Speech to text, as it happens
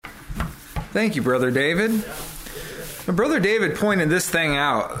Thank you, Brother David. Brother David pointed this thing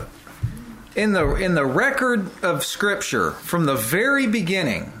out. In the record of Scripture, from the very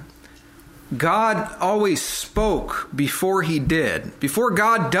beginning, God always spoke before He did. Before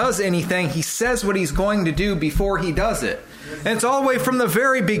God does anything, He says what He's going to do before He does it. And it's all the way from the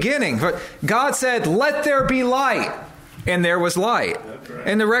very beginning. God said, "Let there be light," and there was light. Right.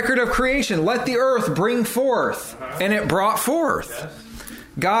 In the record of creation, "Let the earth bring forth," and it brought forth. Yes.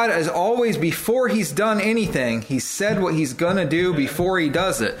 God is always, before He's done anything, He said what He's going to do before He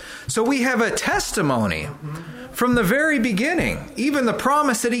does it. So we have a testimony from the very beginning. Even the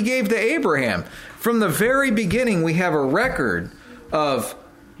promise that He gave to Abraham. From the very beginning, we have a record of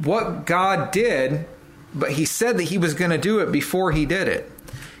what God did, but He said that He was going to do it before He did it.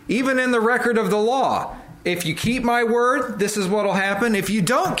 Even in the record of the law, if you keep my word, this is what will happen. If you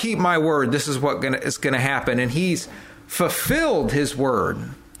don't keep my word, this is what is going to happen. And He's fulfilled His word.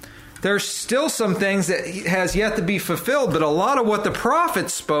 There's still some things that has yet to be fulfilled, but a lot of what the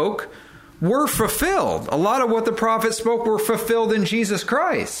prophets spoke were fulfilled. A lot of what the prophets spoke were fulfilled in Jesus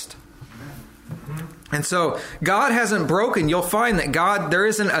Christ. And so God hasn't broken. You'll find that there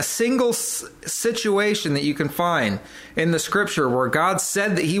isn't a single situation that you can find in the Scripture where God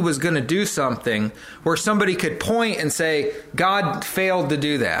said that He was going to do something where somebody could point and say, God failed to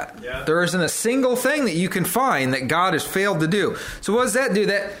do that. Yeah. There isn't a single thing that you can find that God has failed to do. So what does that do?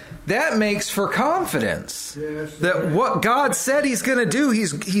 That makes for confidence. Yes, that what God said He's going to do,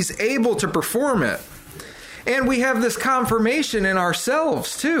 He's able to perform it. And we have this confirmation in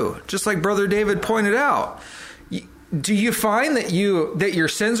ourselves too, just like Brother David pointed out. Do you find that your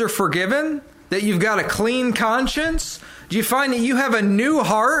sins are forgiven? That you've got a clean conscience? Do you find that you have a new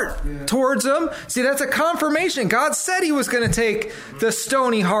heart towards Him? See, that's a confirmation. God said He was going to take the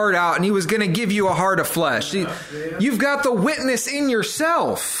stony heart out and He was going to give you a heart of flesh. See, you've got the witness in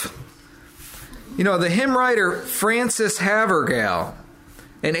yourself. You know, the hymn writer Francis Havergal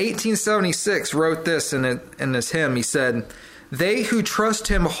in 1876 wrote this in this hymn. He said, "They who trust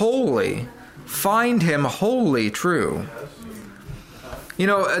Him wholly find Him wholly true." You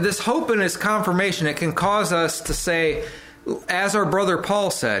know, this hope and this confirmation, it can cause us to say, as our brother Paul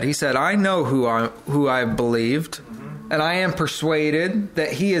said, he said, "I know who I've believed, and I am persuaded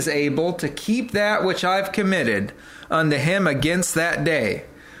that He is able to keep that which I've committed unto Him against that day."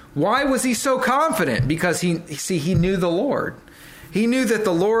 Why was he so confident? Because he knew the Lord. He knew that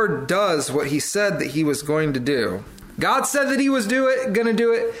the Lord does what He said that He was going to do. God said that He was going to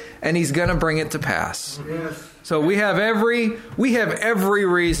do it, and He's going to bring it to pass. Yes. So we have every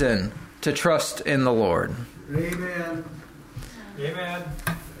reason to trust in the Lord. Amen. Amen.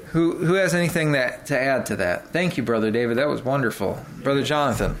 Who has anything to add to that? Thank you, Brother David. That was wonderful. Brother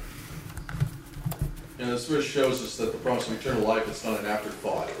Jonathan. And this verse shows us that the promise of eternal life is not an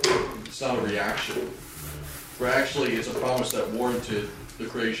afterthought. It's not a reaction. For actually, it's a promise that warranted the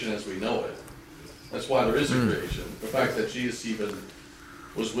creation as we know it. That's why there is a creation. The fact that Jesus even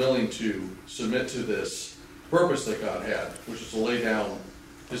was willing to submit to this purpose that God had, which is to lay down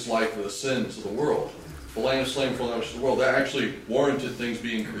His life for the sins of the world. The Lamb slain for the sins of the world. That actually warranted things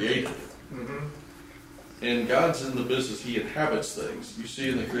being created. Mm-hmm. And God's in the business. He inhabits things. You see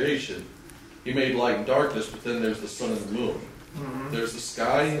in the creation, He made light and darkness, but then there's the sun and the moon. Mm-hmm. There's the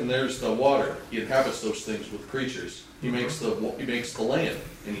sky and there's the water. He inhabits those things with creatures. He makes the land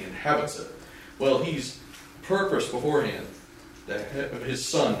and He inhabits it. Well, He's purposed beforehand that His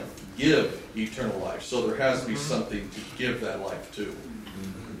Son give eternal life. So there has to be something to give that life to.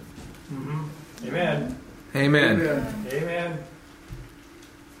 Mm-hmm. Amen. Amen. Amen. Amen.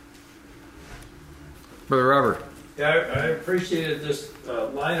 Brother Robert. Yeah, I appreciated this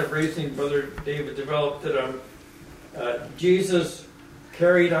line of reasoning Brother David developed that Jesus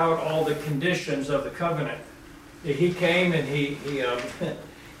carried out all the conditions of the covenant. He came and he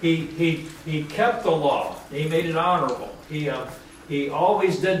kept the law. He made it honorable. He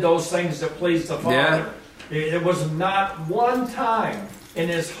always did those things that pleased the Father. Yeah. There was not one time in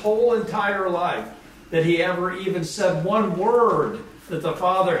His whole entire life that He ever even said one word that the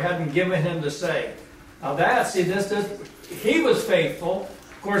Father hadn't given Him to say. Now He was faithful.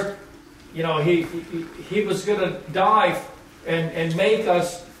 Of course, you know, He was going to die and make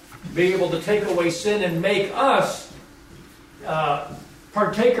us be able to take away sin and make us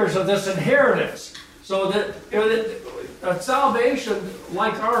partakers of this inheritance. So that salvation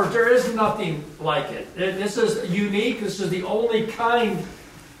like ours, there is nothing like it. This is unique. This is the only kind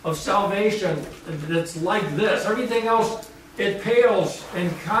of salvation that's like this. Everything else, it pales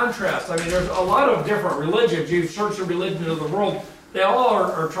in contrast. I mean, there's a lot of different religions. You search the religions of the world, they all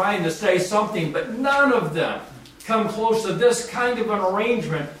are trying to say something, but none of them come close to this kind of an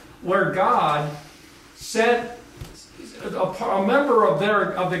arrangement where God sent a member of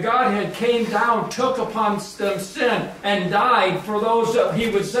the Godhead came down, took upon them sin, and died for those that he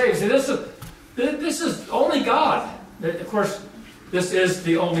would save. See, this is only God. Of course, this is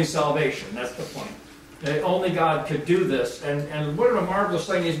the only salvation. That's the point. Only God could do this. And what a marvelous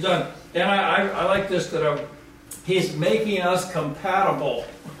thing he's done. And I like this, that he's making us compatible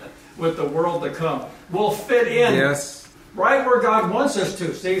with the world to come. We'll fit in right where God wants us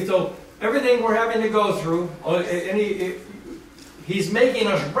to. See, so everything we're having to go through, he's making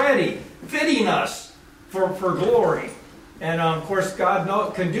us ready, fitting us for glory. And of course,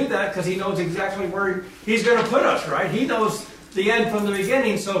 God can do that because he knows exactly where he's going to put us, right? He knows the end from the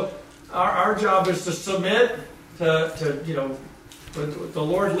beginning. So our job is to submit to what the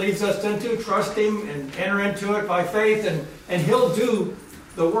Lord leads us into, trust him and enter into it by faith, and he'll do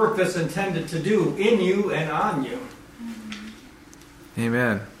the work that's intended to do in you and on you.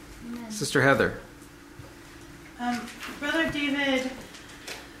 Amen. Sister Heather. Brother David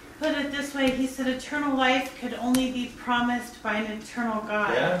put it this way. He said eternal life could only be promised by an eternal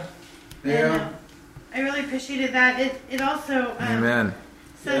God. Yeah. And, I really appreciated that. It also Amen.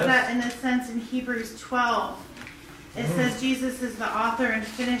 says that in a sense in Hebrews 12. It says Jesus is the author and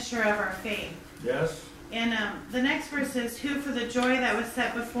finisher of our faith. Yes. And the next verse is, who for the joy that was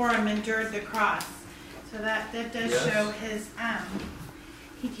set before him endured the cross. So that does show his...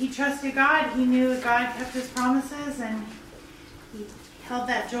 He trusted God. He knew God kept his promises, and he held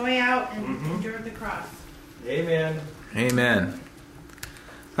that joy out and endured the cross. Amen. Amen.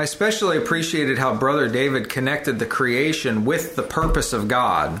 I especially appreciated how Brother David connected the creation with the purpose of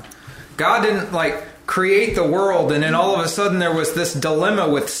God. God didn't create the world and then all of a sudden there was this dilemma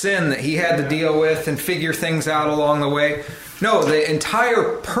with sin that he had to deal with and figure things out along the way. No, the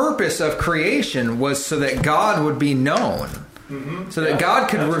entire purpose of creation was so that God would be known. So that God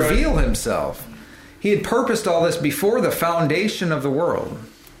could reveal himself. He had purposed all this before the foundation of the world.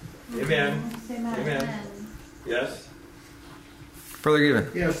 Amen. Amen. Yes. Brother Given.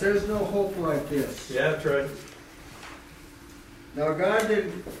 Yes, there's no hope like this. Yeah, that's right. Now God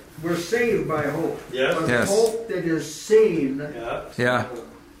didn't, we're saved by hope. Yes. But Yes. hope that is seen, Yeah.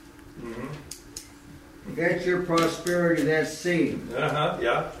 that's your prosperity, that's seen.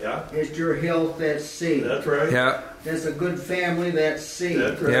 Yeah. It's your health, that's seen. That's right. Yeah. That's a good family, that's seen.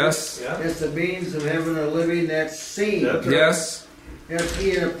 That's right. Yes. Yeah. That's the means of having a living, that's seen. That's right. Yes. That's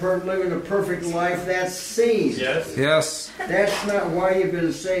living a perfect life, that's seen. Yes. Yes. That's not why you've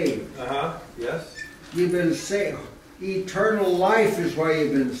been saved. Yes. You've been saved. Eternal life is why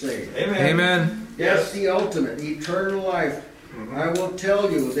you've been saved. Amen. Amen. That's the ultimate, eternal life. I will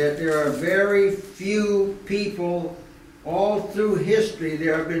tell you that there are very few people, all through history,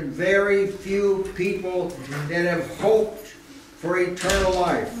 there have been very few people that have hoped for eternal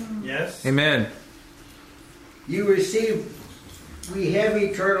life. Yes. Amen. We have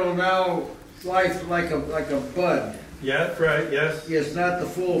eternal now life like a bud. Yeah, that's right. Yes. It's not the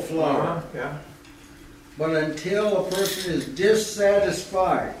full flower. Yeah. But until a person is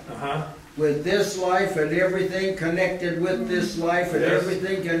dissatisfied with this life and everything connected with this life and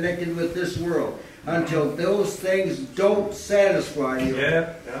everything connected with this world, until those things don't satisfy you,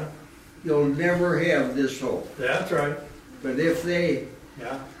 you'll never have this hope. That's right. But if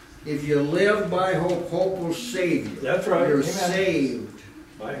you live by hope, hope will save you. That's right. You're Amen. saved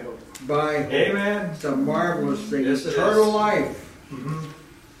By hope. by hope. Amen. It's a marvelous thing. Yes, it Eternal is. life.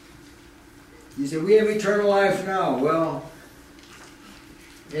 You say, we have eternal life now. Well,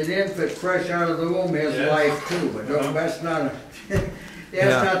 an infant fresh out of the womb has life too. But that's not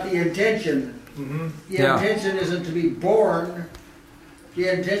not the intention. The intention isn't to be born. The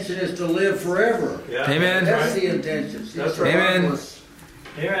intention is to live forever. Yeah. Amen. That's the intention. See, That's it's a right. Amen. marvelous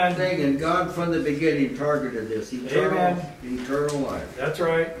thing, and God from the beginning targeted this eternal life. That's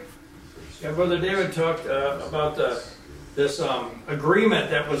right. Yeah, Brother David talked about this agreement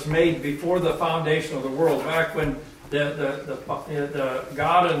that was made before the foundation of the world, back when the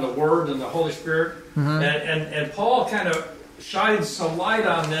God and the Word and the Holy Spirit, and Paul kind of shines some light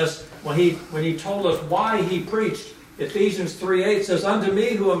on this when he told us why he preached. Ephesians 3:8 says, "Unto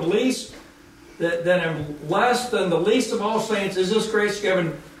me who am least, that am less than the least of all saints, is this grace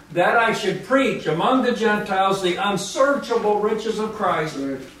given, that I should preach among the Gentiles the unsearchable riches of Christ,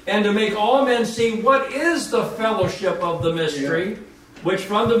 and to make all men see what is the fellowship of the mystery, which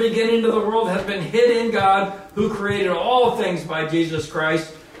from the beginning of the world has been hid in God, who created all things by Jesus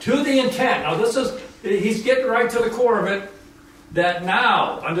Christ, to the intent." Now he's getting right to the core of it, that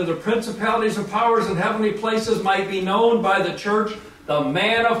now, under the principalities and powers in heavenly places, might be known by the church the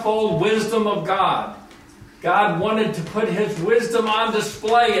manifold wisdom of God, God wanted to put His wisdom on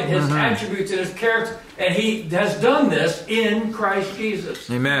display and His attributes and His character, and He has done this in Christ Jesus.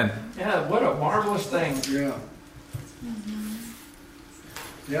 Amen. Yeah, what a marvelous thing. Yeah.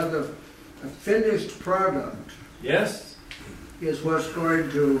 Now the finished product Yes? is what's going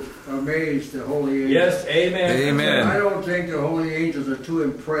to amaze the holy angels. Yes, amen. Amen. I don't think the holy angels are too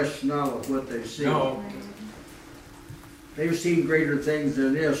impressed now with what they see. No. They've seen greater things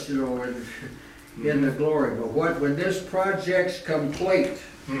than this, you know, in the glory. But when this project's complete,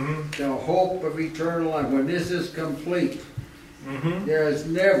 the hope of eternal life, when this is complete, there has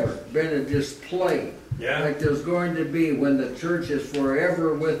never been a display like there's going to be when the church is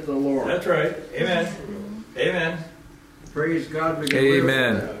forever with the Lord. That's right. Amen. Amen. Praise God. We can live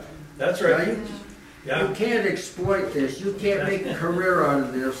Amen. for that. That's Now, right. you can't exploit this. You can't make a career out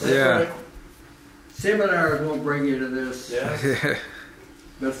of this. Yeah. Seminars won't bring you to this, Yes.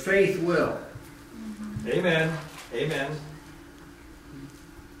 but faith will. Amen. Amen.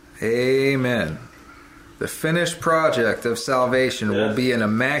 Amen. The finished project of salvation will be an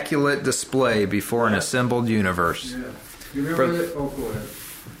immaculate display before an assembled universe. Yeah. You remember that? Oh, go ahead.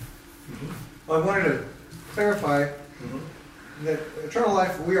 Well, I wanted to clarify that eternal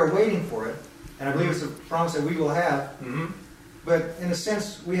life, we are waiting for it, and I believe it's a promise that we will have, but in a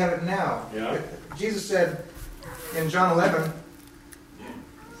sense, we have it now. Yeah. Jesus said in John 11:25,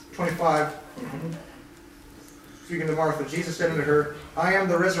 speaking to Martha, Jesus said unto her, I am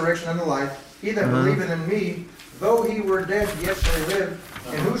the resurrection and the life. He that believeth in me, though he were dead, yet shall he live.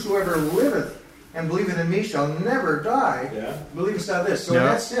 And whosoever liveth and believeth in me shall never die. Yeah. Believest thou this? So in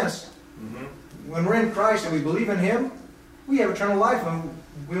that sense, when we're in Christ and we believe in Him, we have eternal life and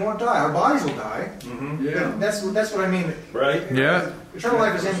we won't die. Our bodies will die. Yeah. That's what I mean. Right? Yeah. Eternal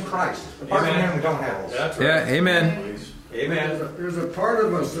life is in Christ. Apart from Him, we don't have it. That's right. Yeah. Amen. Amen. There's a part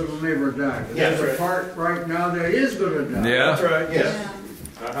of us that will never die. But Yeah, there's that's a part right now that is going to die. Yeah. That's right. Yes.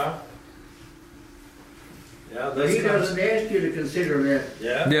 Uh-huh. Yeah, But He that's doesn't ask you to consider that.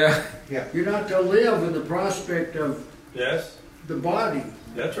 Yeah. Yeah. You're not to live in the prospect of Yes. the body.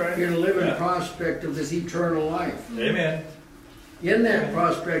 That's right. You're to live in the Yeah. prospect of this eternal life. Amen. In that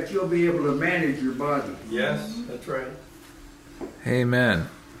prospect, you'll be able to manage your body. Yes, that's right. Amen.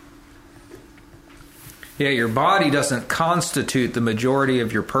 Yeah, your body doesn't constitute the majority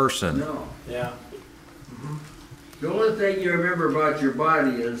of your person. No. Yeah. The only thing you remember about your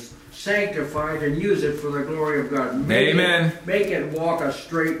body is sanctify it and use it for the glory of God. Amen. Make it walk a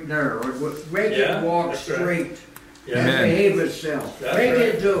straight and narrow. Make Yeah, it walk that's right. straight Yeah. and Amen. behave itself. That's Make right.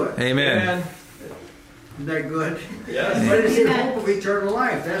 it do it. Amen. Isn't that good? Yes. But it's in hope of eternal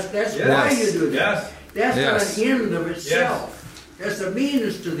life. That's Yes. why you do that. Yes. That's Yes. not an end of itself. That's the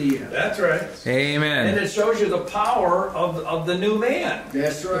means to the end. That's right. And Amen. it shows you the power of the new man.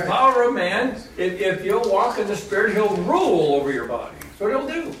 That's The right. power of man, if you'll walk in the Spirit, He'll rule over your body. That's what He'll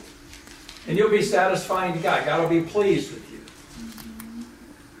do. And you'll be satisfying to God. God will be pleased with you.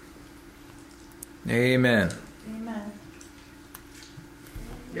 Amen. Amen.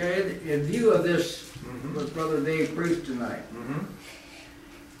 Yeah, in view of this, what Brother Dave preached tonight,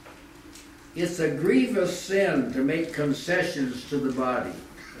 it's a grievous sin to make concessions to the body.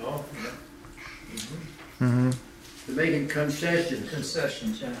 Oh, To making concessions.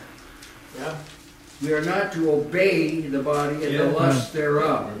 Concessions, yeah. yeah. We are not to obey the body in the Yeah. lust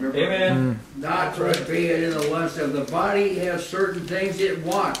thereof. Remember? Amen. Not to That's right. obey it in the lust of the body. Has certain things it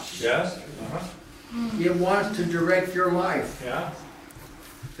wants. Yes. It wants to direct your life. Yeah.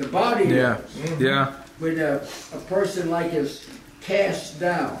 The body Yeah. does. Yeah. When a person like is cast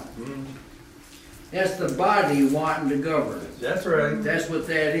down, that's the body wanting to govern. That's right. That's what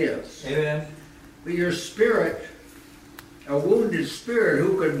that is. Amen. But your spirit, a wounded spirit,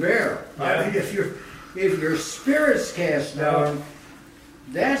 who could bear? I Yeah. mean, if your spirit's cast down,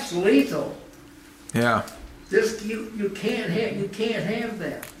 that's lethal. Yeah. This you can't have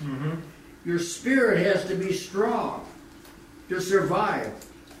that. Your spirit has to be strong to survive.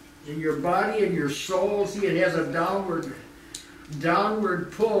 In your body and your soul, see, it has a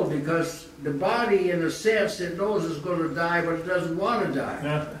downward pull, because the body, in a sense, it knows it's going to die, but it doesn't want to die.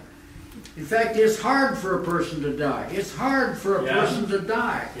 Yeah. In fact, it's hard for a person to die. It's hard for a Yeah. person to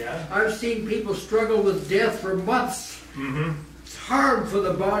die. Yeah. I've seen people struggle with death for months. It's hard for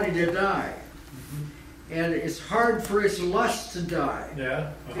the body to die. And it's hard for its lust to die. Yeah.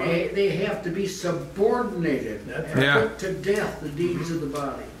 They have to be subordinated That's and right. put to death the deeds of the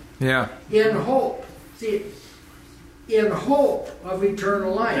body. Yeah. In hope. See, in hope of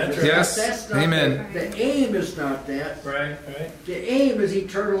eternal life. That's It's right. not- Yes. that's not Amen. The aim is not that. Right. Right. The aim is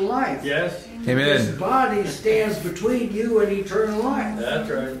eternal life. Yes. This Amen. body stands between you and eternal life. That's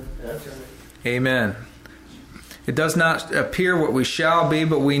right. That's right. Amen. It does not appear what we shall be,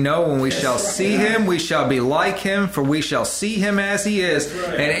 but we know when we shall see him, we shall be like him, for we shall see him as he is.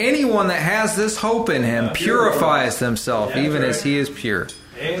 Right. And anyone that has this hope in him purifies himself, even as he is pure.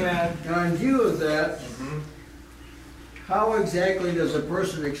 Amen. Now, in view of that, how exactly does a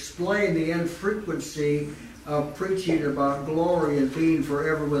person explain the infrequency of preaching about glory and being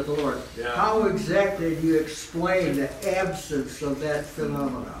forever with the Lord? Yeah. How exactly do you explain the absence of that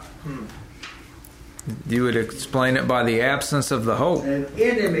phenomenon? You would explain it by the absence of the hope. An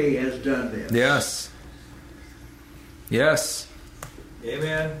enemy has done this. Yes. Yes.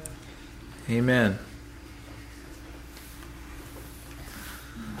 Amen. Amen.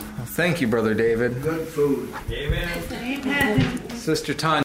 Well, thank you, Brother David. Good food. Amen. Amen. Sister Tanya.